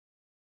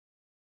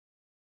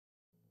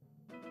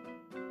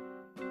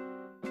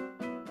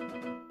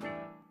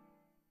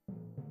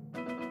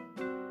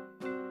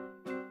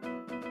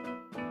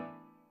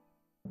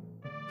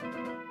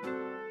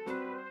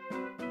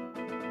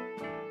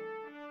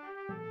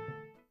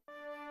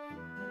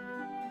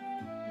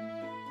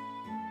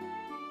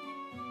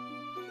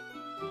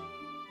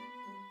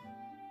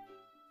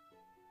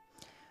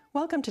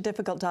Welcome to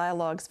Difficult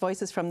Dialogues,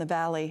 Voices from the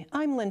Valley.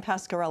 I'm Lynn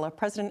Pasquerella,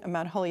 president of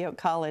Mount Holyoke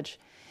College.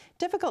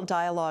 Difficult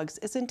Dialogues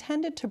is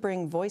intended to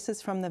bring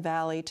voices from the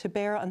Valley to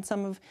bear on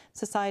some of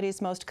society's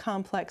most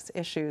complex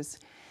issues.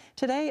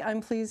 Today,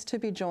 I'm pleased to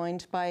be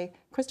joined by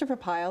Christopher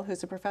Pyle,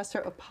 who's a professor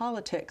of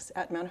politics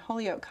at Mount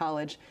Holyoke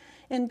College,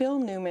 and Bill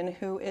Newman,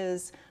 who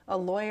is a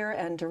lawyer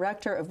and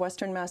director of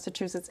Western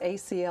Massachusetts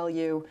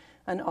ACLU,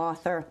 an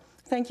author.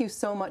 Thank you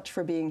so much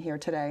for being here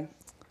today.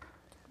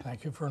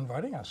 Thank you for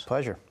inviting us.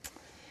 Pleasure.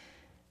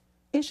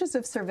 Issues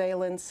of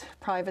surveillance,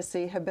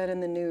 privacy have been in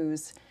the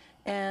news,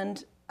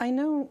 and I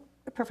know,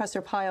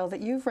 Professor Pyle,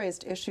 that you've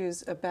raised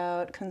issues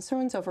about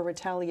concerns over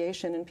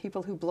retaliation and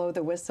people who blow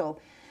the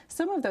whistle.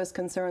 Some of those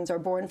concerns are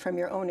born from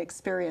your own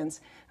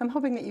experience. I'm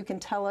hoping that you can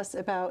tell us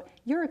about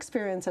your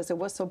experience as a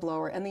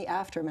whistleblower and the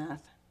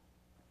aftermath.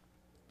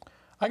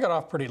 I got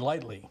off pretty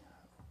lightly,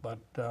 but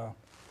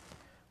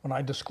when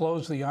I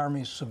disclosed the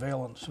Army's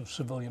surveillance of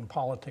civilian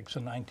politics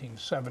in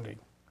 1970,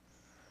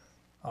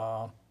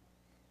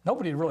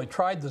 nobody had really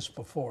tried this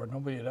before.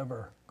 Nobody had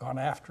ever gone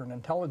after an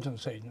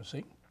intelligence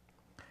agency.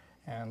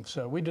 And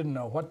so we didn't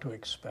know what to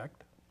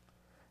expect.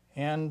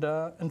 And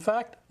in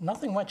fact,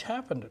 nothing much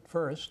happened at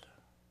first.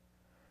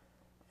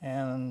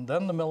 And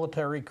then the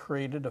military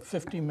created a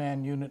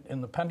 50-man unit in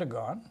the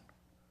Pentagon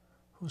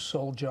whose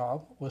sole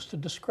job was to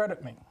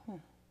discredit me.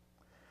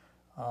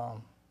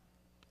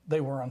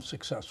 They were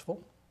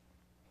unsuccessful.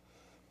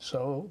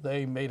 So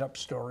they made up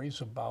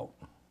stories about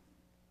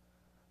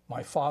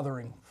my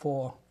fathering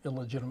 4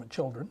 illegitimate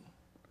children,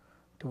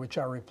 to which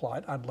I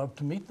replied, "I'd love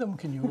to meet them.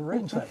 Can you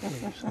arrange that,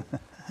 please?"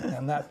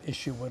 And that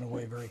issue went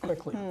away very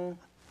quickly.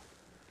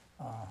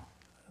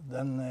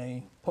 Then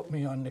they put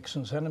me on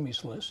Nixon's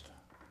enemies list,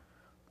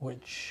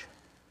 which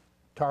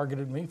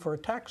targeted me for a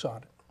tax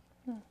audit,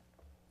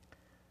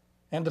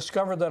 and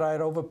discovered that I had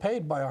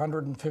overpaid by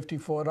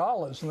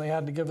 $154, and they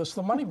had to give us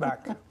the money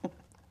back.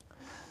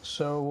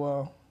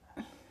 So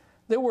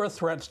there were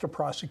threats to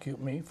prosecute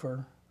me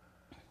for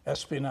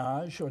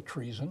espionage or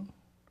treason,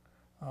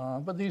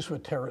 but these were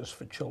terrors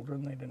for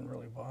children. They didn't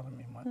really bother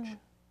me much.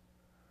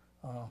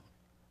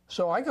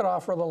 So I got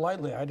off rather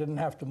lightly. I didn't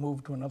have to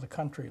move to another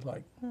country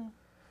like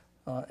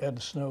Ed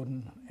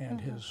Snowden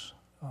and his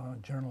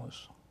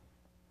journalists.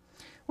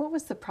 What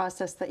was the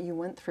process that you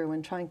went through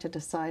in trying to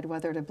decide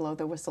whether to blow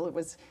the whistle? It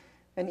was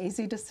an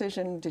easy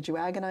decision. Did you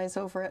agonize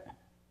over it?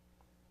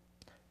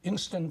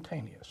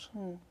 Instantaneous.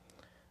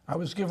 I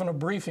was given a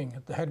briefing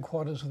at the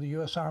headquarters of the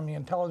U.S. Army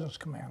Intelligence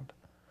Command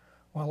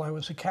while I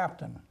was a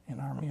captain in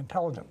Army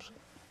Intelligence.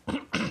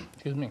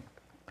 Excuse me.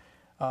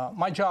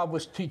 My job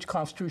was to teach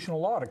constitutional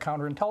law to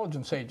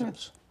counterintelligence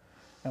agents.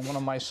 And one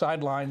of my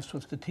sidelines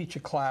was to teach a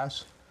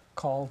class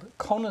called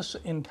CONUS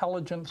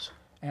Intelligence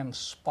and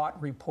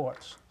Spot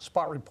Reports.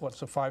 Spot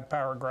Report's a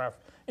 5-paragraph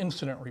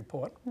incident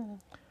report.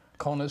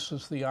 CONUS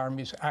is the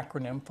Army's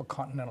acronym for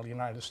Continental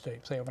United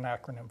States. They have an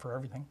acronym for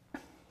everything.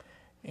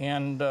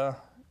 And I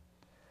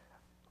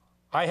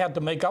had to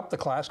make up the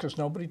class because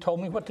nobody told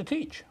me what to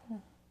teach.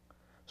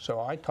 So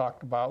I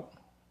talked about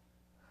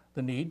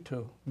the need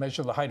to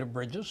measure the height of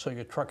bridges so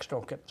your trucks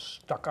don't get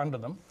stuck under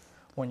them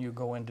when you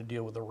go in to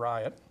deal with a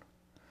riot,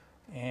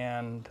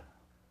 and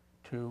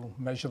to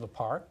measure the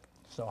park,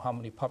 so how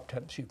many pup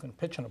tents you can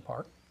pitch in a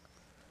park,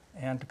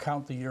 and to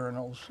count the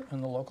urinals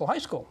in the local high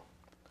school.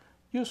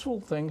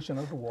 Useful things, you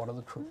know, to water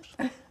the troops.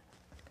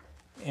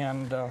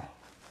 And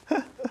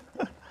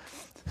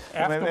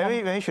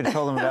maybe you should have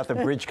told them about the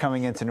bridge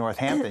coming into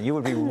Northampton. You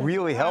would be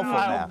really helpful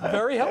now.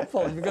 Very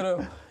helpful. If you're going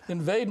to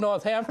invade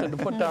Northampton to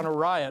put down a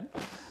riot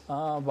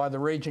by the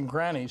raging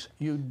grannies,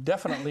 you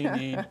definitely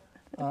need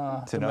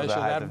to measure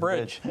that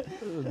bridge.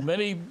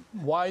 Many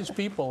wise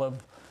people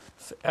have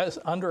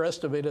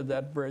underestimated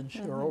that bridge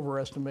or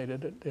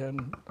overestimated it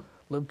and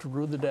lived to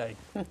rue the day.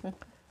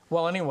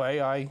 Well,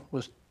 anyway, I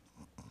was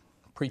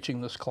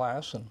preaching this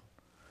class, and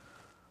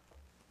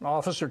an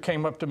officer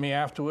came up to me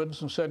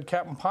afterwards and said,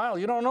 "Captain Pyle,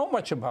 you don't know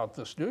much about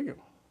this, do you?"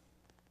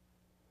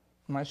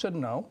 And I said,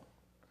 "No.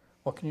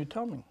 What can you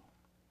tell me?"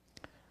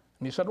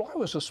 And he said, "Well, I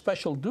was a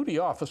special duty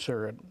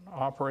officer at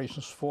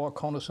Operations 4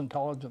 CONUS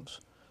Intelligence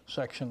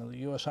Section of the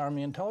U.S.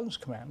 Army Intelligence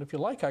Command. If you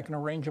like, I can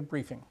arrange a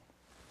briefing."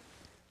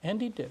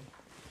 And he did.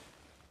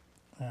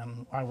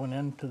 And I went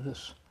into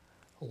this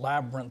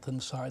labyrinth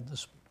inside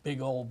this big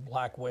old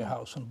black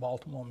warehouse in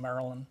Baltimore,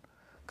 Maryland,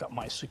 got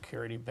my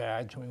security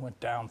badge, and we went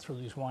down through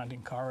these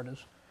winding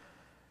corridors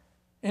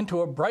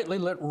into a brightly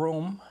lit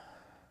room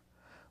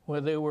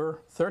where there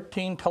were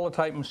 13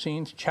 teletype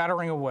machines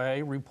chattering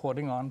away,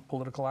 reporting on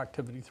political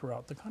activity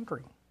throughout the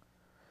country.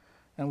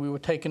 And we were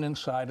taken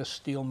inside a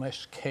steel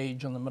mesh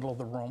cage in the middle of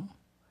the room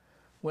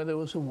where there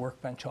was a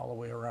workbench all the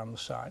way around the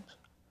sides,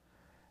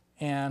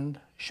 and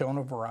shown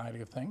a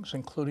variety of things,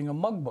 including a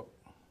mug book,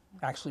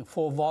 actually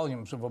 4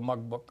 volumes of a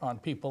mug book on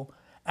people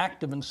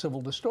active in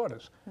civil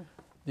disorders.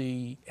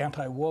 The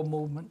anti-war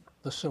movement,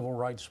 the civil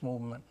rights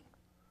movement,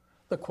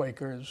 the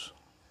Quakers,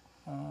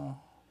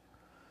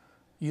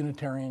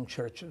 Unitarian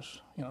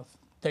churches, you know,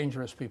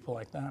 dangerous people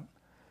like that.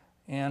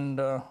 And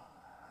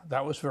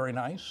that was very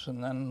nice.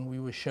 And then we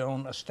were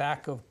shown a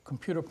stack of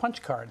computer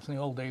punch cards. In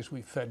the old days,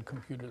 we fed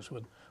computers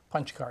with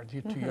punch cards.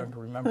 You're too young to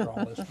remember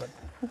all this, but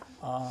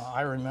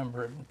I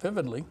remember it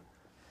vividly.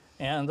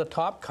 And the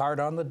top card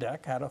on the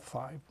deck had a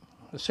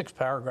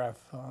 6-paragraph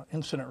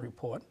incident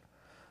report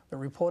that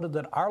reported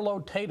that Arlo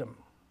Tatum,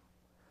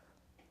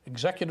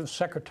 Executive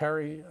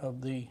Secretary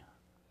of the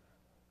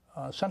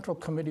Central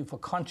Committee for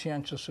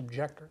Conscientious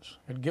Objectors,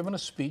 had given a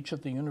speech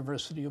at the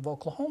University of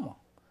Oklahoma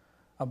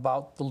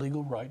about the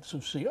legal rights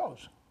of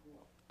COs.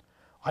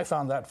 I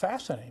found that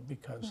fascinating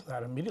because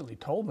that immediately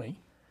told me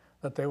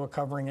that they were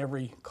covering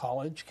every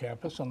college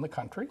campus in the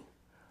country,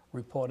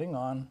 reporting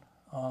on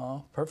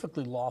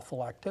perfectly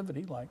lawful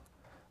activity like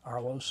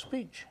Arlo's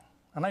speech.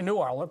 And I knew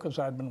Arlo because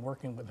I'd been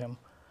working with him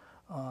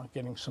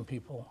getting some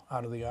people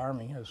out of the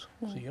Army as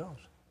COs.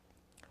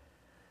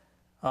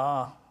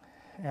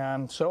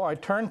 And so I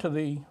turned to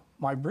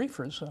my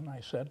briefers and I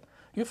said,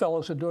 "You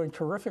fellows are doing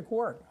terrific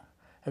work.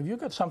 Have you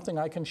got something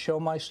I can show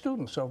my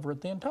students over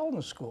at the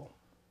intelligence school?"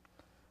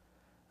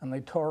 And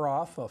they tore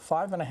off a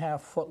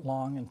 5.5-foot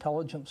long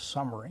intelligence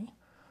summary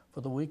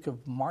for the week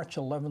of March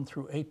 11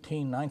 through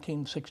 18,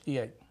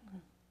 1968.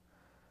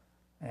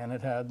 And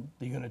it had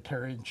the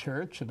Unitarian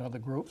Church and other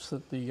groups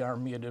that the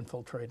Army had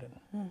infiltrated.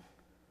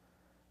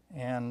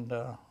 And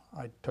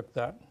I took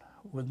that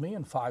with me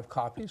in 5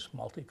 copies,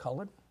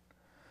 multicolored.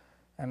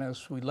 And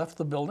as we left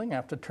the building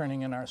after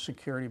turning in our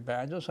security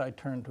badges, I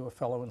turned to a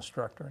fellow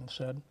instructor and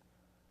said,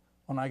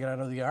 "When I get out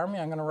of the Army,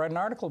 I'm going to write an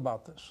article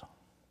about this."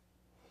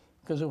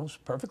 Because it was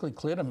perfectly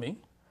clear to me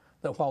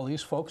that while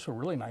these folks were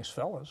really nice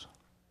fellows,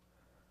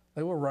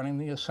 they were running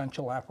the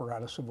essential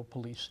apparatus of a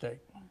police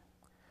state.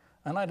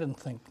 And I didn't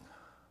think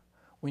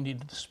we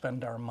needed to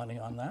spend our money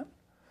on that.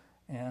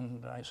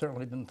 And I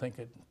certainly didn't think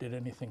it did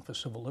anything for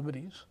civil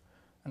liberties.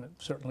 And it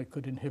certainly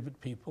could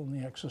inhibit people in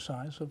the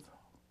exercise of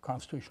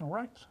constitutional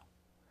rights.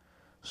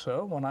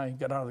 So when I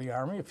got out of the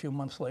Army a few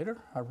months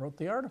later, I wrote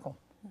the article.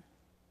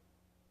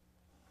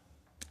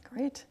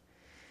 Great.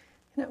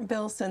 You know,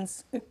 Bill,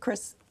 since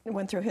Chris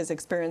went through his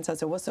experience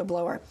as a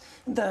whistleblower,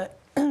 the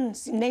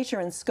nature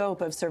and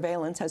scope of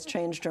surveillance has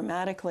changed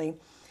dramatically.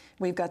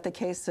 We've got the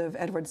case of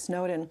Edward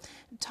Snowden.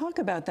 Talk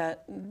about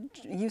that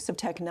use of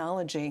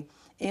technology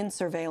in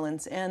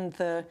surveillance and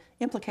the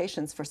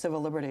implications for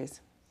civil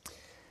liberties.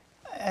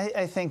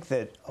 I think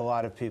that a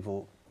lot of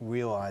people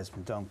realize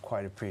but don't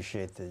quite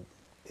appreciate the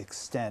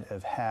extent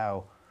of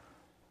how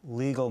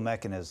legal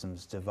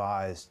mechanisms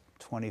devised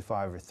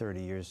 25 or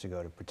 30 years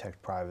ago to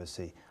protect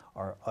privacy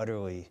are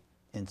utterly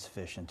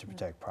insufficient to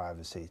protect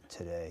privacy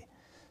today.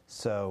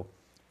 So,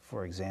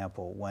 for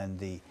example, when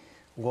the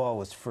law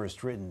was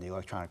first written, the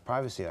Electronic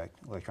Privacy Act,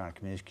 Electronic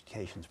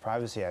Communications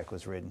Privacy Act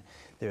was written,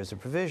 there's a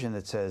provision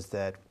that says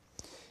that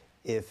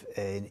if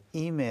an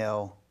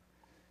email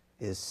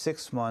is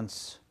 6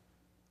 months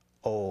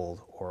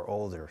old or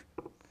older,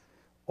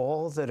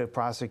 all that a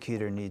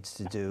prosecutor needs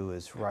to do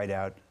is write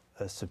out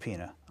a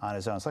subpoena on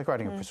his own. It's like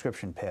writing a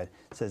prescription pad.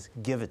 It says,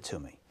 "Give it to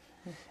me."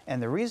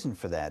 And the reason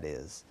for that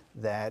is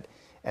that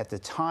at the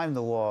time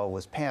the law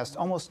was passed,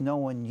 almost no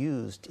one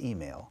used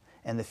email.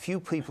 And the few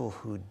people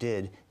who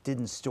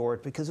didn't store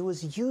it because it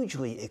was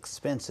hugely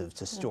expensive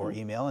to store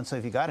email. And so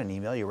if you got an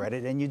email, you read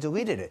it and you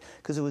deleted it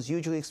because it was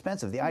hugely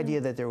expensive. The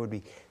idea that there would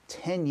be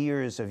 10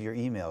 years of your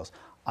emails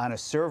on a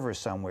server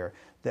somewhere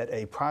that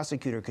a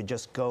prosecutor could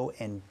just go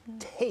and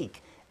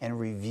take and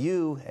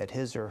review at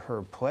his or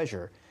her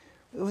pleasure,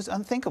 it was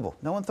unthinkable.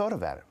 No one thought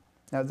about it.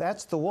 Now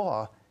that's the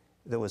law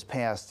that was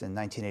passed in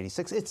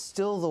 1986. It's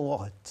still the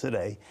law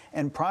today,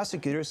 and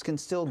prosecutors can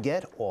still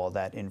get all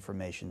that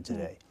information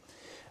today.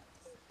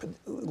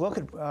 Look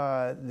at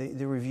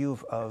the review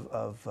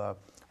of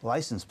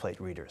license plate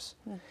readers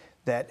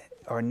that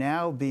are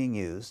now being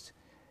used.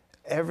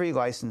 Every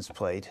license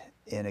plate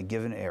in a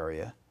given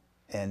area,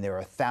 and there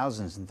are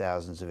thousands and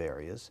thousands of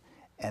areas,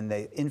 and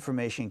the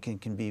information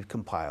can be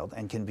compiled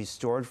and can be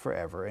stored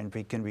forever and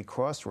can be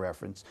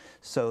cross-referenced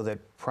so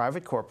that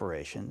private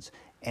corporations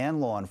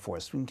and law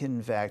enforcement can,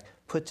 in fact,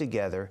 put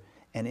together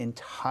an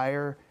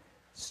entire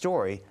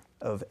story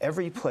of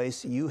every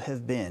place you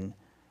have been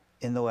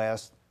in the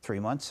last 3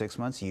 months, 6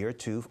 months, year,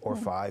 2 or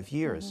 5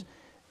 years.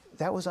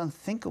 That was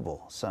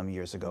unthinkable some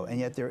years ago, and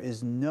yet there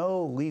is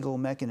no legal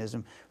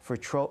mechanism for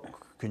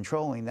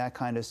controlling that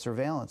kind of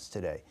surveillance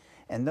today.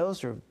 And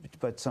those are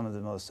but some of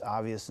the most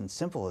obvious and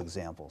simple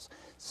examples.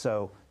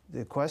 So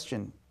the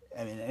question,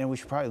 I mean, and we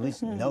should probably at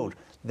least note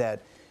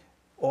that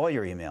all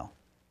your email,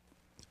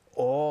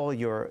 all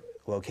your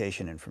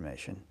location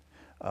information,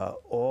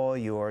 all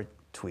your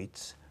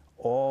tweets,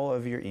 all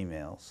of your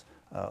emails,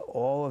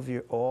 all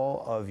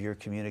of your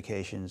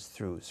communications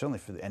through, certainly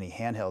for any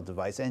handheld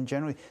device and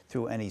generally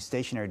through any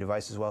stationary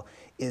device as well,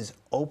 is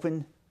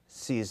open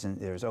season.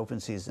 There's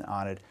open season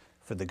on it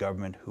for the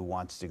government who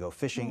wants to go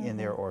fishing in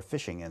there or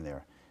fishing in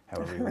there,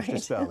 however you wish to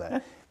spell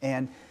that.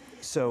 And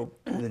so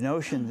the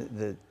notion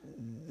that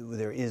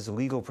there is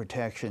legal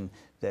protection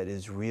that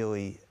is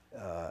really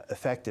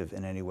effective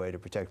in any way to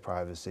protect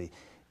privacy,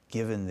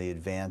 given the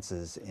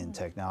advances in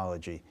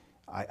technology,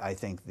 I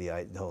think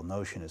the whole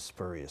notion is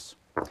spurious.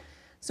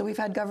 So we've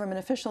had government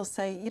officials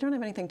say, you don't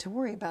have anything to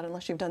worry about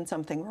unless you've done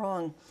something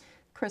wrong.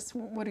 Chris,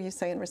 what do you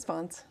say in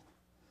response?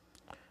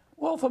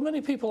 Well, for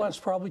many people, that's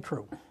probably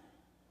true.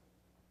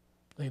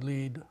 They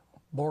lead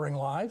boring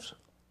lives.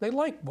 They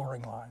like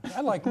boring lives.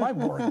 I like my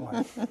boring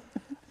life.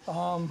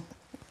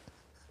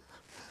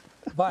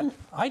 But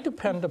I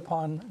depend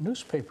upon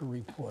newspaper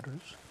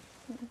reporters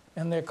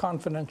and their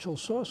confidential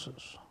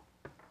sources.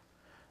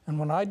 And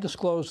when I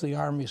disclosed the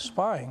Army's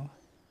spying,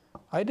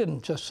 I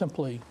didn't just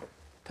simply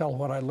tell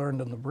what I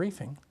learned in the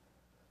briefing.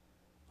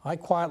 I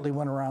quietly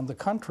went around the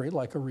country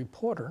like a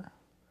reporter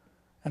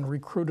and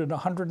recruited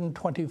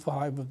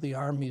 125 of the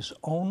Army's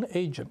own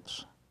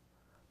agents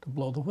to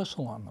blow the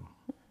whistle on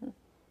them.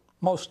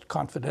 Most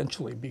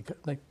confidentially, because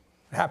they're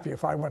happy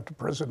if I went to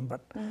prison,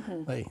 but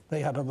they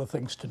had other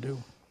things to do.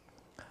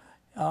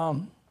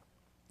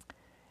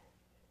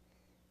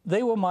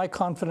 They were my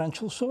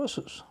confidential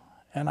sources,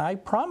 and I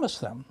promised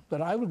them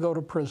that I would go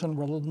to prison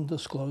rather than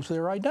disclose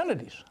their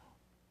identities.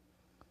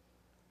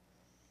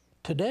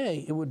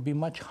 Today, it would be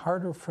much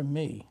harder for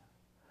me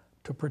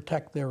to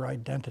protect their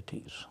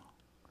identities.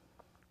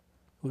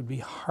 It would be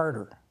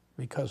harder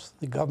because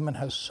the government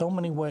has so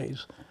many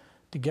ways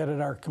to get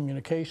at our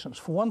communications.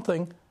 For one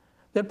thing,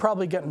 they'd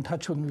probably get in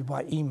touch with me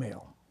by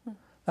email.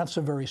 That's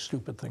a very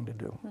stupid thing to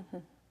do.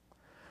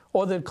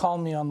 Or they'd call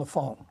me on the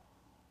phone.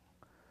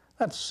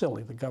 That's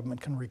silly. The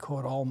government can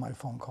record all my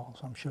phone calls.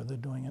 I'm sure they're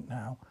doing it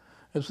now,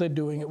 as they're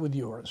doing it with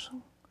yours.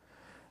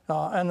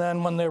 And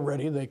then when they're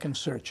ready, they can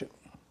search it.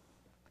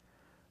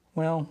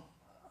 Well,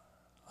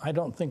 I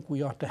don't think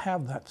we ought to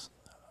have that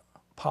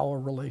power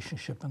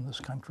relationship in this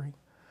country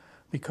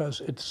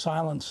because it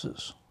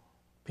silences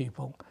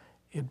people.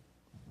 It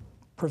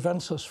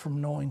prevents us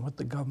from knowing what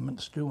the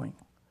government's doing.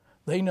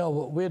 They know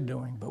what we're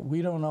doing, but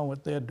we don't know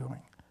what they're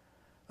doing.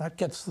 That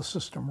gets the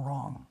system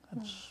wrong.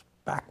 It's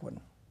backward.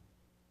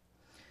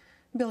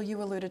 Bill,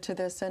 you alluded to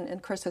this,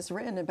 and Chris has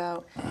written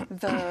about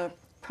the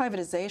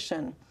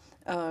privatization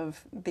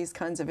of these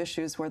kinds of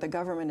issues where the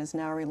government is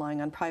now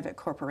relying on private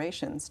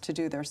corporations to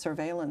do their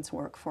surveillance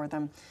work for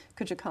them.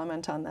 Could you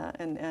comment on that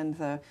and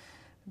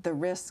the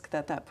risk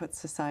that that puts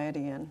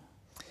society in?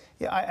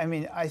 Yeah, I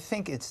mean, I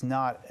think it's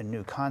not a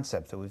new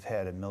concept that we've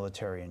had a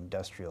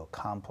military-industrial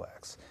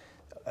complex.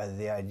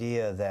 The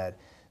idea that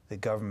the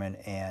government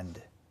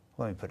and,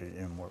 let me put it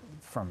in a more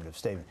affirmative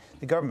statement,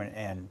 the government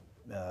and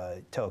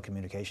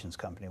telecommunications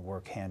company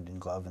work hand in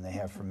glove, and they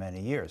have for many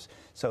years.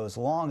 So as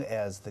long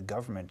as the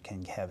government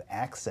can have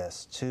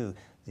access to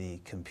the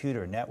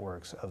computer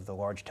networks of the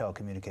large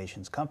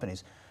telecommunications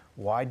companies,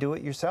 why do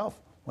it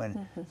yourself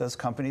when those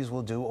companies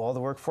will do all the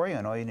work for you,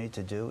 and all you need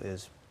to do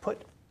is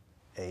put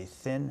a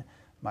thin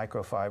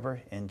microfiber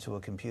into a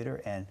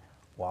computer and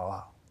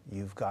voila,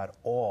 you've got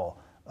all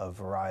of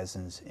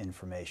Verizon's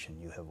information.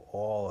 You have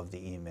all of the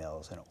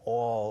emails and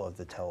all of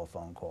the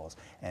telephone calls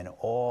and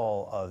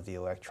all of the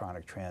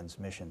electronic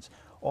transmissions,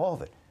 all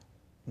of it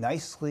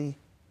nicely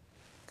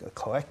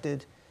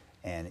collected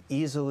and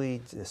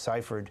easily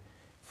deciphered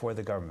for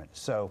the government.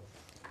 So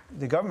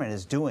the government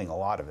is doing a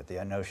lot of it.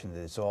 The notion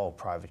that it's all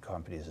private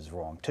companies is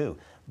wrong too,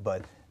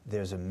 but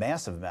there's a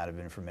massive amount of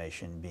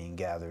information being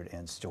gathered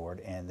and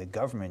stored, and the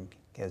government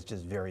has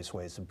just various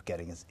ways of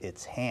getting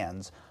its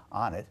hands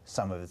on it,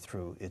 some of it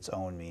through its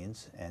own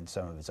means and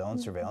some of its own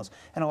surveillance,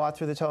 and a lot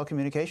through the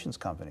telecommunications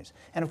companies.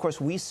 And of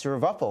course, we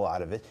serve up a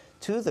lot of it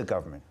to the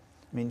government.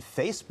 I mean,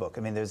 Facebook,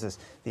 I mean, there's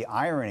the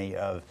irony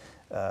of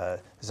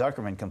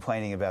Zuckerman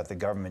complaining about the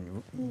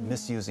government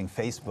misusing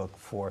Facebook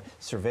for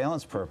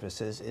surveillance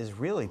purposes is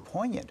really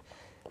poignant.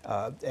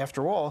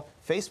 After all,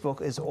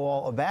 Facebook is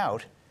all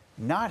about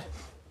not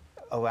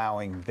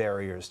allowing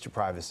barriers to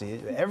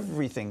privacy.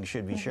 Everything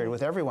should be shared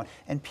with everyone.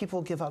 And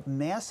people give up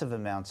massive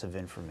amounts of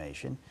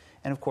information.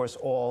 And of course,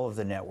 all of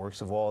the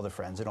networks of all the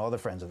friends and all the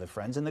friends of the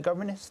friends. And the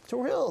government is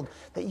thrilled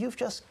that you've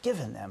just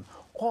given them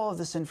all of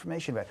this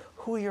information about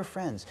who are your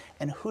friends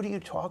and who do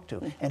you talk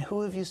to and who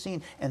have you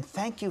seen. And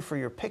thank you for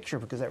your picture,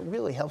 because that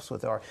really helps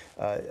with our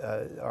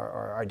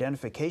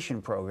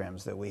identification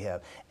programs that we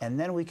have. And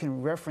then we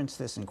can reference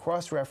this and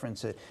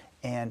cross-reference it.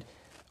 And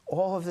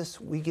all of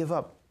this we give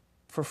up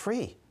for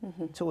free,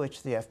 to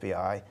which the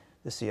FBI,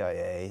 the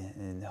CIA,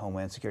 and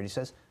Homeland Security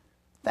says,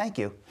 thank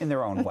you, in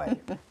their own way.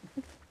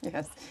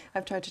 Yes,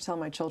 I've tried to tell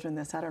my children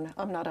this. I don't know.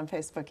 I'm not on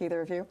Facebook,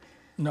 either of you?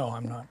 No,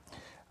 I'm not.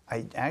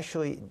 I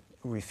actually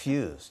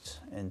refused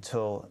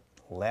until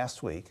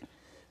last week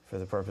for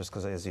the purpose,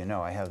 because as you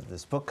know, I have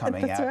this book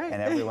coming out, right. And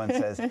everyone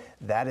says,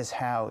 that is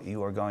how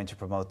you are going to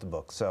promote the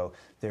book. So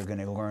they're going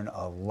to learn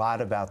a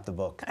lot about the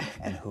book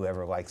and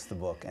whoever likes the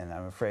book. And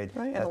I'm afraid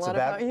right, that's and a lot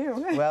about you.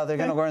 Well, they're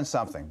going to learn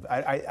something.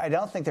 I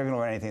don't think they're going to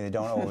learn anything they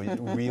don't always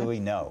really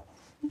know,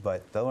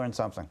 but they'll learn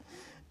something.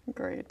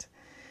 Great.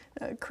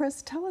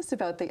 Chris, tell us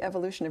about the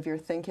evolution of your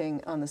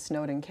thinking on the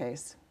Snowden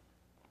case.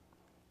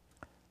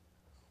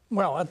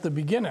 Well, at the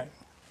beginning,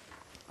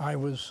 I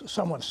was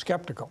somewhat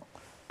skeptical.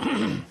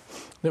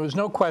 There was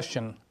no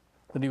question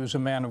that he was a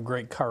man of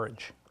great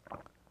courage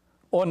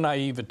or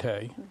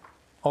naivete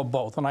or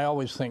both. And I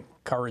always think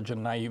courage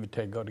and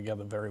naivete go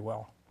together very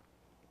well.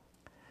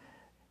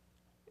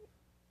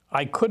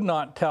 I could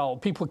not tell.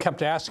 People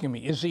kept asking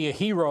me, is he a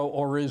hero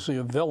or is he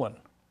a villain?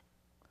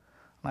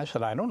 And I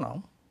said, I don't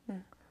know.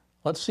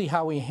 Let's see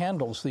how he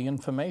handles the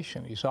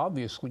information. He's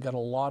obviously got a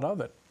lot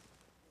of it.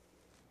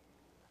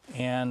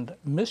 And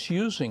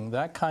misusing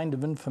that kind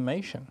of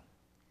information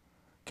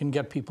can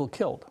get people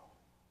killed.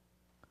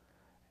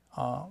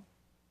 And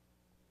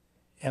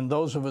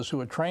those of us who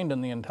are trained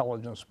in the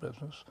intelligence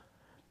business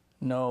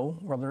know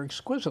rather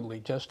exquisitely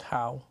just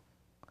how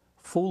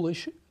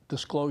foolish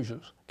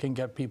disclosures can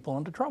get people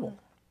into trouble.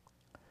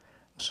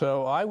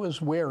 So I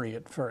was wary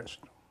at first.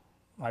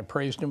 I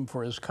praised him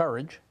for his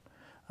courage,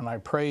 and I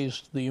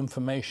praised the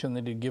information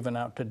that he'd given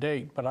out to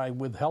date, but I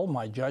withheld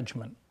my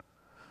judgment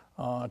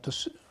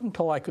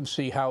until I could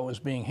see how it was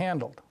being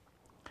handled.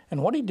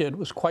 And what he did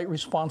was quite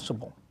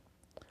responsible.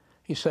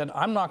 He said,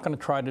 I'm not going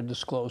to try to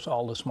disclose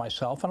all this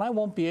myself, and I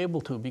won't be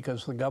able to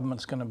because the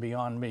government's going to be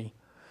on me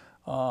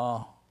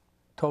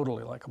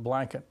totally like a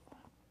blanket.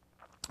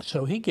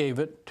 So he gave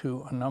it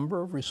to a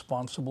number of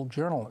responsible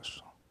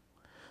journalists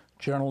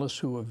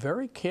who were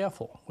very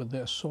careful with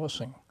their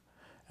sourcing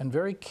and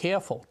very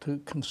careful to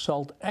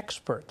consult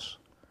experts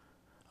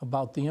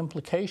about the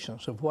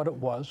implications of what it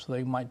was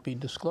they might be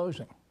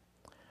disclosing.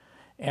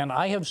 And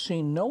I have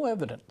seen no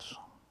evidence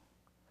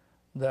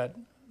that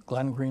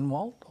Glenn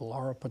Greenwald,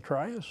 Laura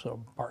Petraeus, or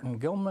Barton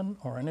Gilman,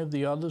 or any of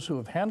the others who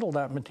have handled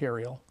that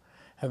material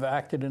have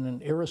acted in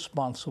an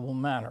irresponsible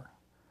manner.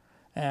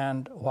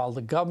 And while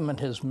the government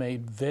has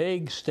made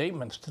vague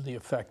statements to the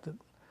effect that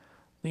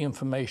the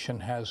information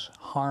has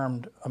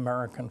harmed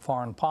American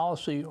foreign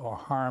policy or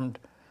harmed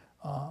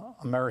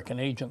American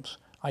agents,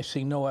 I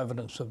see no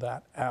evidence of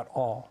that at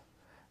all.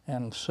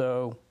 And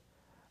so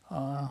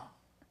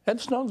Ed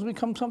Snowden's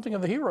become something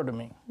of a hero to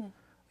me,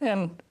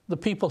 and the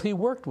people he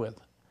worked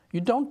with. You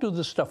don't do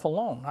this stuff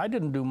alone. I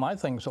didn't do my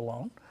things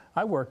alone.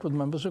 I worked with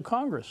members of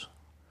Congress.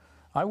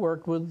 I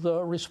worked with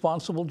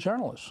responsible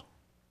journalists.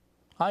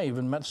 I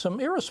even met some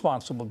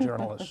irresponsible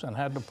journalists and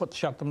had to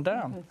shut them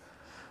down.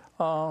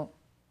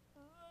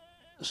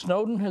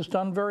 Snowden has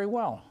done very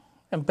well.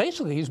 And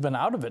basically, he's been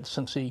out of it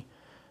since he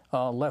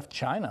left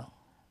China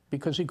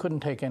because he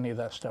couldn't take any of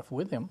that stuff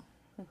with him.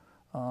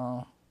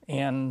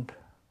 And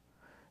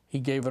he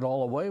gave it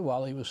all away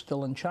while he was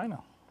still in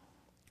China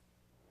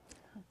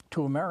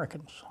to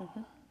Americans.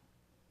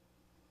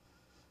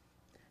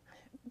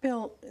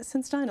 Bill,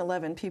 since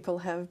 9/11, people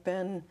have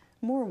been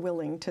more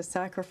willing to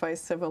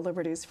sacrifice civil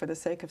liberties for the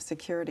sake of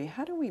security.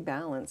 How do we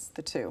balance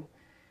the two?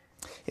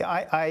 Yeah,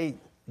 I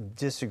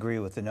disagree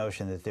with the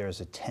notion that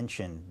there's a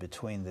tension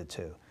between the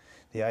two.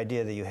 The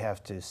idea that you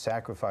have to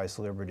sacrifice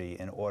liberty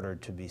in order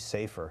to be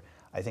safer,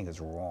 I think is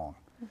wrong.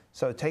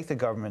 So take the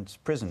government's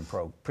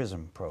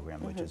PRISM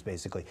program, which is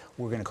basically,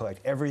 we're going to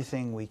collect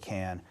everything we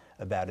can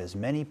about as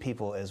many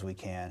people as we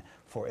can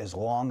for as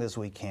long as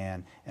we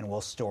can, and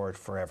we'll store it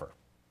forever.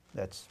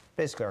 That's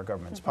basically our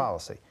government's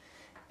policy.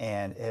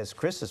 And as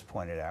Chris has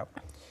pointed out,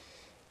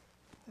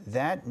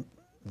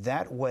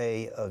 that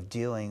way of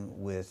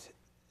dealing with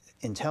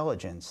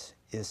intelligence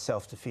is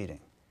self-defeating.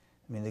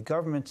 I mean, the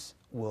governments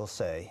will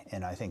say,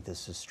 and I think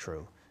this is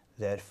true,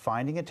 that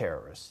finding a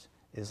terrorist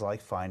is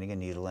like finding a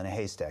needle in a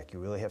haystack. You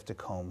really have to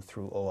comb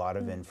through a lot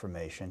of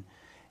information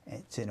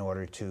in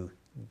order to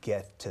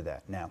get to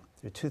that. Now,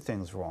 there are two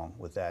things wrong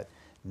with that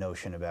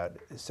notion about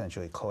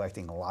essentially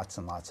collecting lots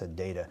and lots of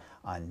data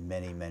on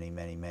many, many,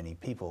 many, many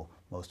people,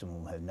 most of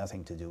whom have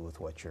nothing to do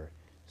with what you're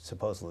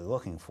supposedly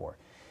looking for.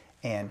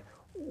 And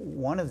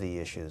one of the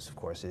issues, of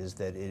course, is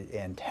that it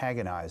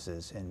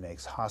antagonizes and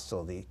makes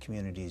hostile the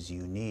communities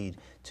you need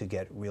to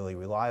get really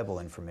reliable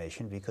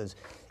information, because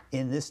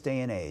in this day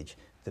and age,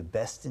 the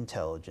best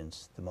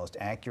intelligence, the most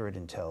accurate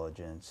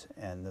intelligence,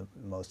 and the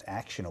most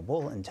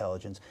actionable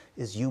intelligence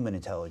is human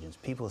intelligence.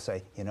 People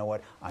say, you know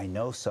what, I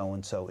know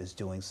so-and-so is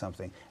doing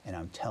something, and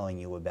I'm telling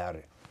you about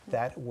it.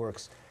 That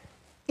works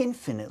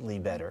infinitely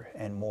better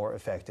and more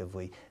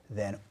effectively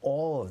than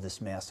all of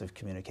this massive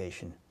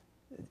communication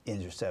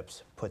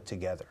intercepts put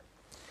together.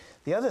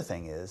 The other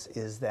thing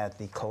is that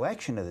the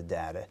collection of the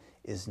data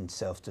isn't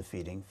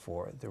self-defeating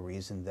for the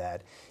reason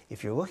that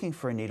if you're looking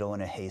for a needle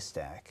in a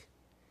haystack,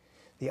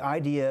 the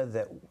idea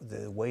that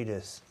the way to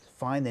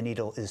find the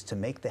needle is to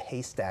make the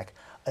haystack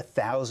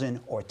 1,000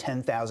 or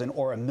 10,000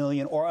 or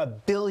 1,000,000 or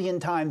 1,000,000,000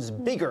 times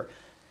bigger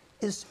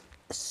is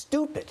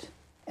stupid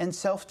and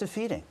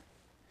self-defeating.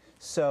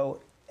 So,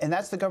 and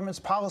that's the government's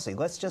policy.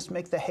 Let's just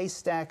make the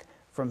haystack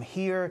from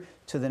here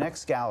to the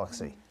next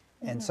galaxy,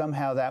 and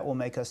somehow that will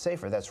make us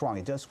safer. That's wrong.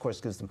 It does, of course,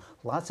 gives them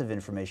lots of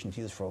information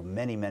to use for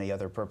many, many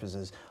other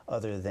purposes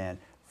other than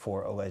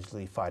for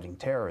allegedly fighting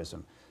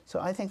terrorism. So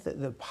I think that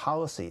the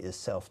policy is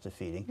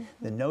self-defeating.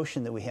 The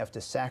notion that we have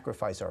to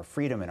sacrifice our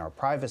freedom and our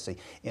privacy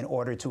in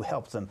order to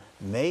help them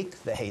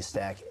make the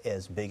haystack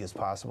as big as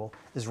possible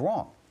is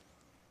wrong.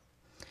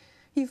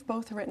 You've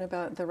both written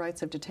about the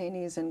rights of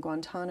detainees in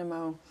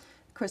Guantanamo.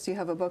 Chris, you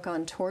have a book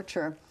on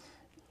torture.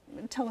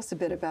 Tell us a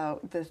bit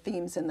about the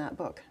themes in that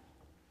book.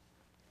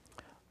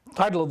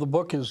 Title of the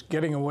book is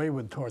Getting Away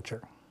with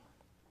Torture.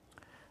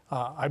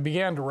 I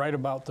began to write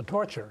about the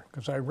torture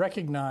because I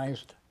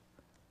recognized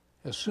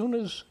as soon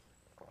as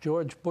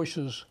George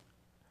Bush's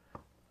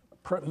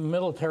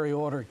military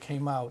order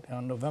came out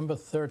on November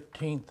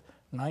 13th,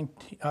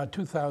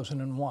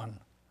 2001,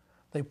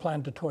 they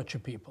planned to torture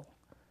people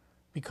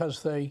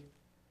because they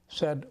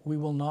said, we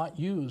will not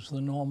use the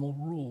normal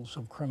rules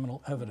of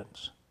criminal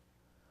evidence.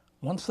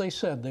 Once they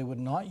said they would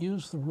not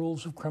use the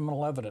rules of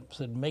criminal evidence,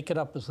 they'd make it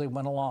up as they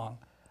went along,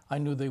 I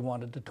knew they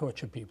wanted to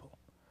torture people.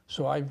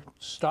 So I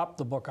stopped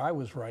the book I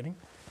was writing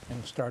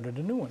and started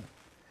a new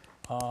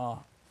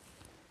one.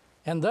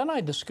 And then I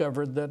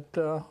discovered that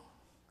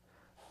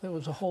there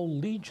was a whole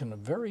legion of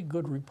very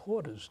good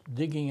reporters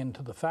digging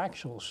into the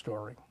factual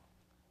story.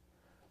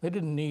 They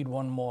didn't need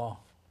one more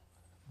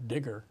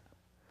digger.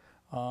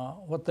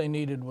 What they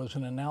needed was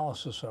an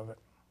analysis of it.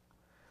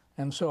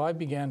 And so I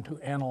began to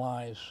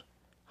analyze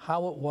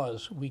how it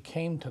was we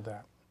came to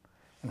that,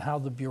 and how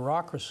the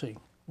bureaucracy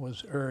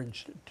was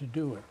urged to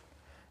do it,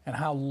 and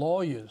how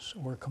lawyers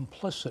were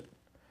complicit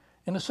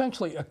in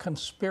essentially a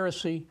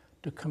conspiracy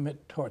to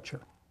commit torture.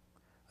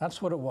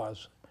 That's what it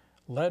was,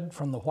 led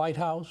from the White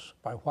House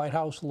by White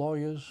House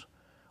lawyers,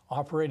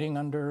 operating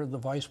under the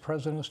Vice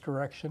President's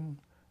direction,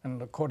 and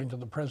according to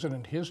the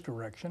President, his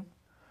direction,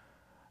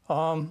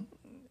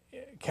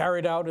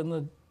 carried out in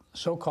the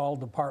so-called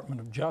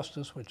Department of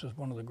Justice, which is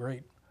one of the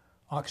great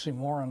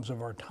oxymorons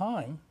of our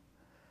time,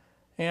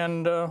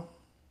 and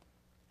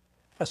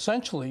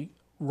essentially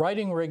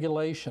writing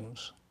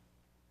regulations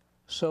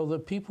so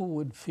that people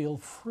would feel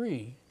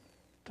free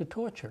to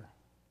torture.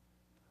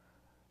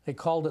 They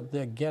called it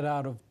their get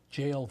out of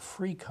jail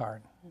free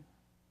card.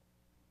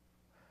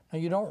 Now,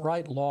 you don't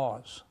write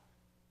laws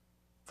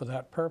for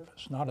that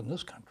purpose, not in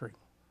this country.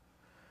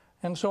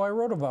 And so I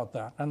wrote about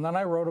that. And then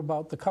I wrote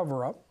about the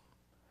cover-up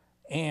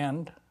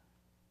and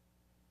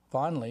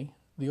finally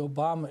the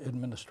Obama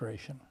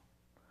administration,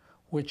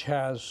 which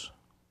has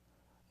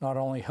not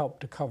only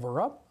helped to cover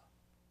up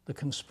the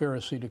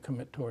conspiracy to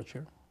commit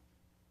torture,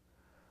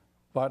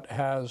 but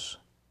has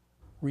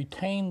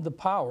retained the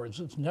powers.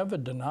 It's never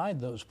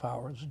denied those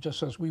powers. It just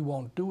says we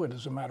won't do it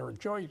as a matter of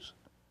choice.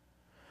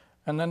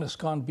 And then it's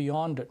gone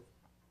beyond it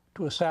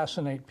to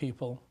assassinate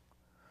people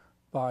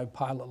by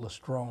pilotless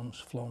drones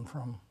flown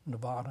from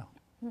Nevada.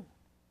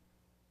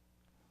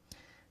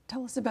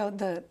 Tell us about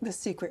the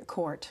secret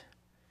court.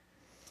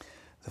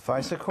 The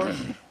FISA court?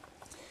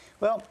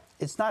 Well,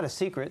 it's not a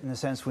secret in the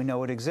sense we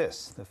know it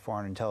exists, the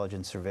Foreign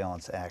Intelligence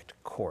Surveillance Act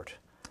court.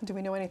 Do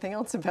we know anything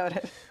else about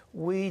it?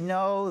 We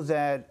know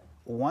that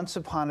once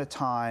upon a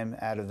time,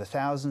 out of the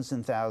thousands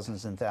and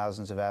thousands and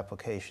thousands of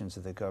applications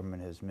that the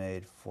government has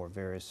made for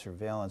various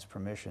surveillance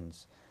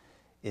permissions,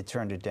 it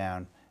turned it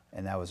down,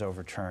 and that was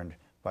overturned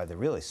by the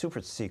really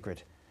super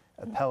secret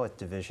appellate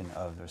division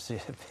of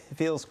the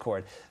appeals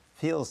court,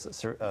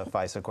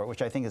 FISA court,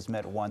 which I think has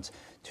met once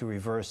to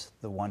reverse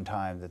the one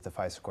time that the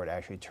FISA court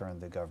actually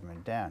turned the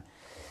government down.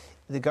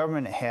 The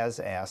government has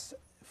asked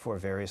for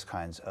various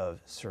kinds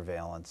of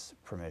surveillance,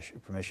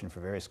 permission for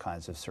various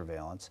kinds of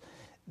surveillance.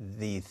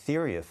 The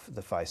theory of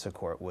the FISA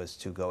court was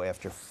to go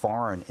after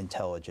foreign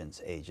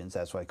intelligence agents.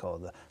 That's why I call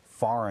it the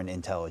Foreign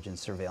Intelligence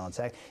Surveillance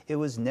Act. It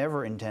was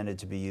never intended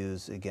to be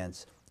used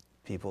against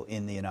people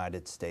in the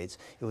United States.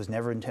 It was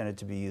never intended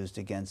to be used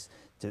against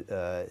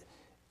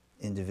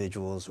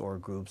individuals or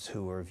groups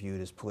who were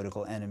viewed as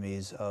political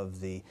enemies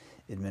of the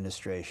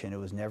administration. It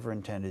was never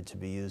intended to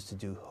be used to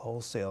do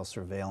wholesale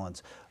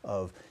surveillance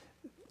of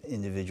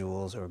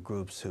individuals or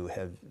groups who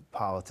have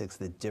politics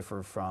that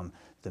differ from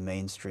the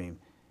mainstream.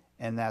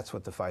 And that's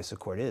what the FISA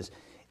court is.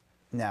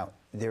 Now,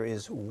 there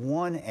is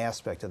one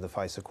aspect of the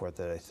FISA court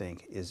that I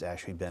think is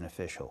actually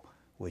beneficial,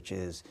 which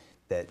is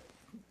that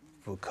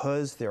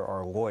because there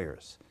are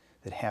lawyers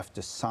that have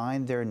to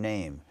sign their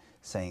name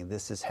saying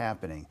this is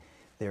happening,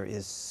 there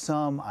is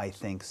some, I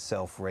think,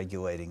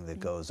 self-regulating that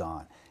goes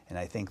on. And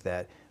I think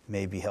that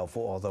may be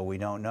helpful, although we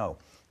don't know.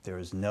 There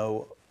is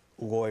no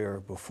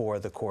lawyer before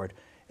the court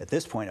at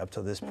this point, up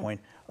to this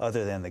point,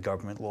 other than the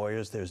government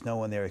lawyers. There's no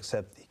one there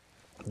except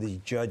the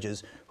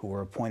judges who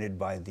were appointed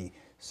by the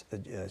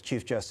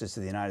Chief Justice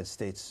of the United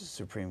States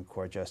Supreme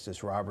Court,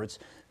 Justice Roberts,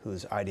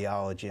 whose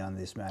ideology on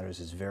these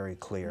matters is very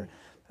clear.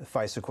 The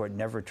FISA court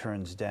never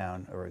turns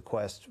down a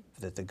request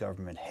that the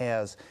government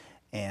has,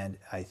 and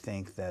I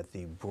think that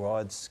the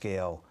broad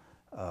scale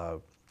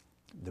of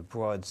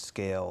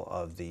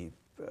the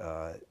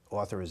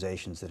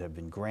authorizations that have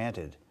been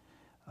granted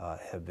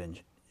have been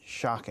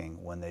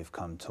shocking when they've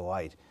come to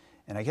light.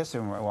 And I guess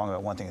I'm wrong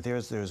about one thing.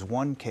 There's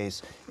one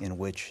case in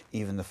which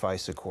even the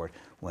FISA court,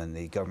 when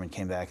the government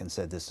came back and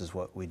said this is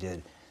what we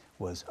did,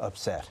 was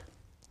upset.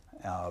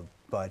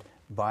 But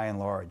by and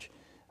large,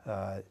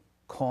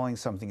 calling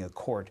something a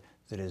court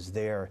that is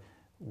there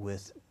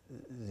with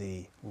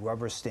the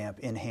rubber stamp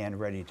in hand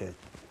ready to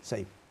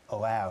say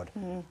allowed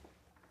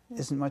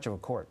isn't much of a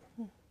court.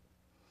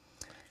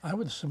 I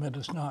would submit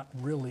it's not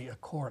really a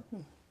court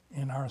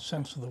in our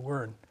sense of the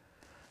word,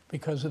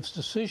 because its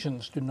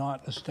decisions do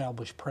not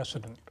establish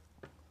precedent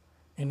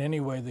in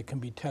any way that can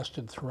be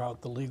tested throughout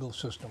the legal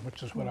system,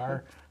 which is what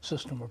our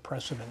system of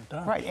precedent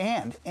does. Right,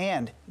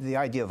 and the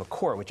idea of a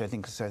court, which I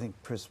think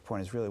Chris'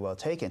 point is really well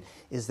taken,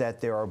 is that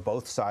there are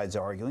both sides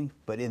arguing,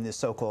 but in this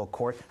so-called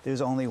court,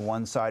 there's only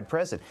one side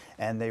present,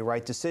 and they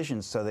write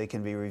decisions so they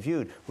can be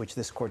reviewed, which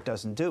this court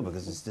doesn't do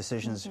because its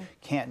decisions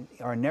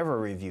are never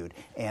reviewed.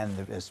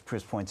 And as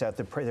Chris points out,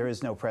 there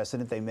is no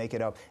precedent. They make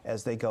it up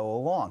as they go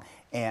along,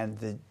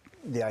 and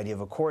the idea of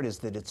a court is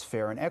that it's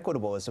fair and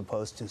equitable as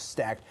opposed to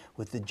stacked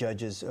with the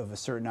judges of a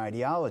certain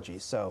ideology.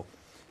 So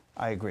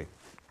I agree.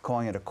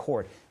 Calling it a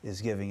court is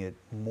giving it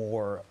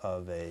more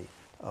of a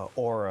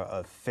aura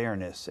of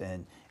fairness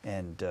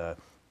and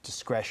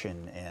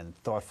discretion and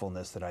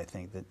thoughtfulness that I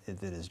think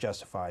that is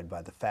justified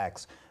by the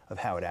facts of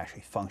how it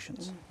actually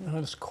functions. And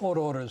as court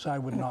orders, I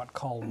would not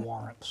call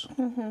warrants.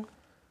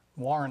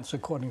 Warrants,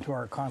 according to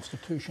our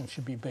Constitution,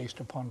 should be based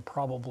upon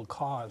probable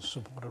cause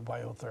supported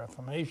by oath or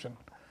affirmation.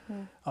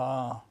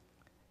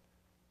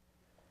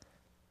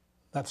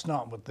 That's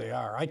not what they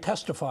are. I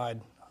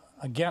testified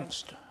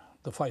against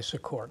the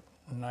FISA court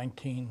in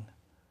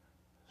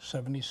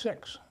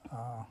 1976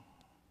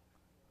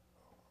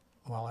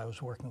 while I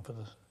was working for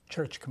the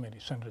Church Committee,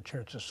 Senator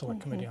Church's Select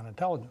Committee on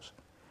Intelligence.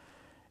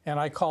 And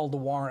I called the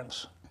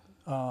warrants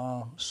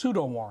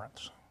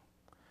pseudo-warrants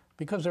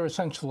because they're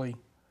essentially,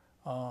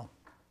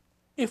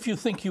 if you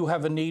think you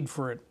have a need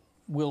for it,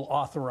 we'll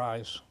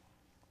authorize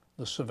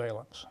the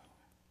surveillance.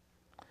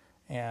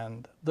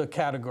 And the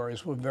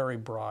categories were very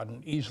broad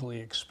and easily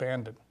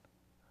expanded.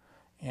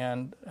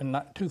 And in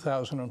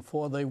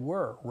 2004, they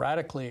were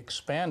radically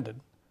expanded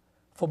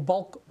for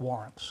bulk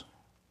warrants.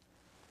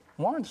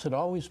 Warrants had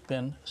always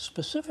been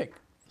specific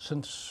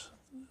since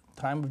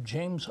the time of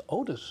James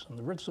Otis and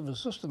the writs of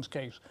assistance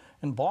case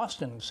in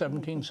Boston in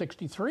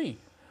 1763.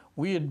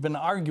 We had been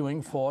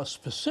arguing for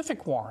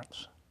specific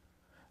warrants,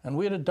 and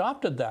we had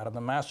adopted that in the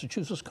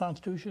Massachusetts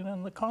Constitution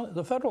and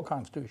the federal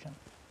Constitution.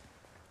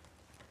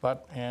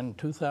 But in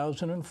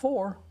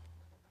 2004,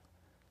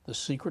 the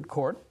secret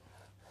court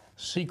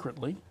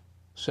secretly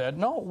said,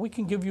 no, we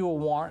can give you a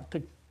warrant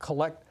to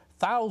collect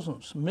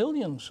thousands,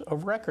 millions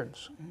of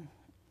records.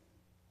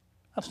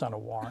 That's not a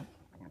warrant.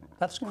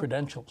 That's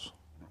credentials.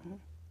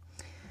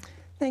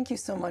 Thank you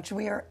so much.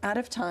 We are out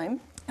of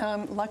time.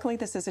 Luckily,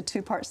 this is a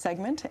two-part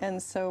segment,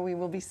 and so we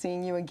will be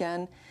seeing you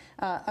again.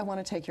 I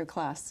want to take your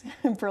class.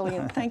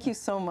 Brilliant. Thank you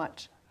so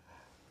much.